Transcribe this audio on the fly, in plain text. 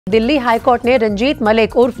Delhi high court ने रंजीत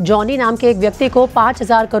मलिक उर्फ Johnny नाम के एक व्यक्ति को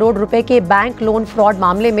 5,000 करोड़ रुपए के बैंक लोन फ्रॉड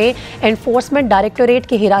मामले में एनफोर्समेंट डायरेक्टोरेट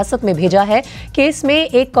की हिरासत में भेजा है। केस में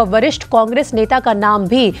एक वरिष्ठ कांग्रेस नेता का नाम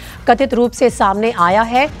भी कथित रूप से सामने आया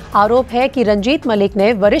है। आरोप है कि रंजीत मलिक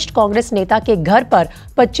ने वरिष्ठ कांग्रेस नेता के घर पर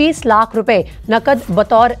 25 लाख रुपए नकद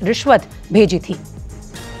बतौर रिश्वत भेजी थी।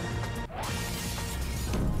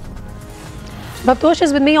 Bhavtosh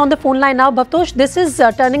is with me on the phone line now. Bhavtosh, this is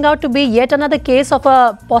turning out to be yet another case of a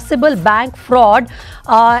possible bank fraud.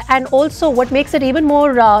 And also what makes it even more,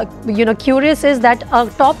 curious is that a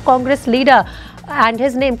top Congress leader and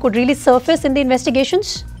his name could really surface in the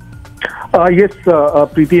investigations? Yes,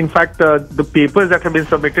 Preeti. In fact, the papers that have been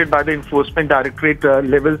submitted by the Enforcement Directorate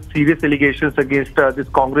level serious allegations against this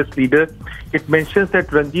Congress leader. It mentions that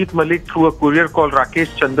Ranjeet Malik, through a courier called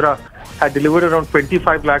Rakesh Chandra, had delivered around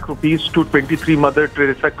 25 lakh rupees to 23 Mother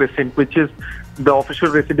Teresa Crescent, which is the official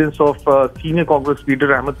residence of senior Congress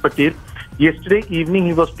leader Ahmed Patel. Yesterday evening,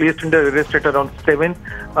 he was placed under arrest at around 7.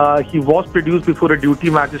 He was produced before a duty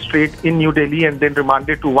magistrate in New Delhi and then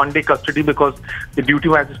remanded to one-day custody because the duty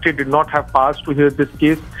magistrate did not have powers to hear this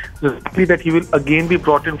case. It's likely that he will again be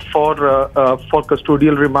brought in for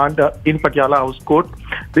custodial remand in Patiala House Court.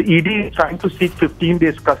 The ED is trying to seek 15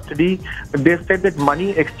 days custody. They said that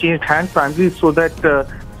money exchanged hands primarily so that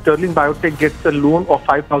Sterling Biotech gets a loan of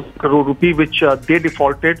 5,000 crore rupee, which they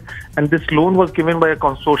defaulted, and this loan was given by a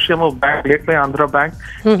consortium of banks led by Andhra Bank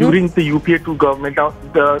during the UPA2 government. Now,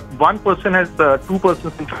 two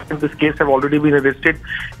persons in this case have already been arrested,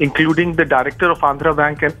 including the director of Andhra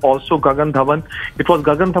Bank and also Gagan Dhawan. It was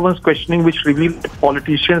Gagan Dhawan's questioning which revealed that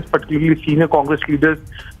politicians, particularly senior Congress leaders,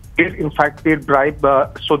 did in fact paid bribe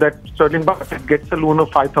so that Sterling Biotech gets a loan of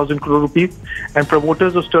 5,000 crore rupees, and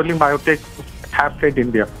promoters of Sterling Biotech have fled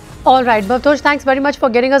India. All right, Bhavtosh, thanks very much for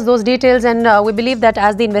getting us those details, and we believe that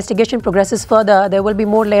as the investigation progresses further, there will be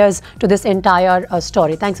more layers to this entire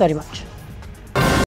story. Thanks very much.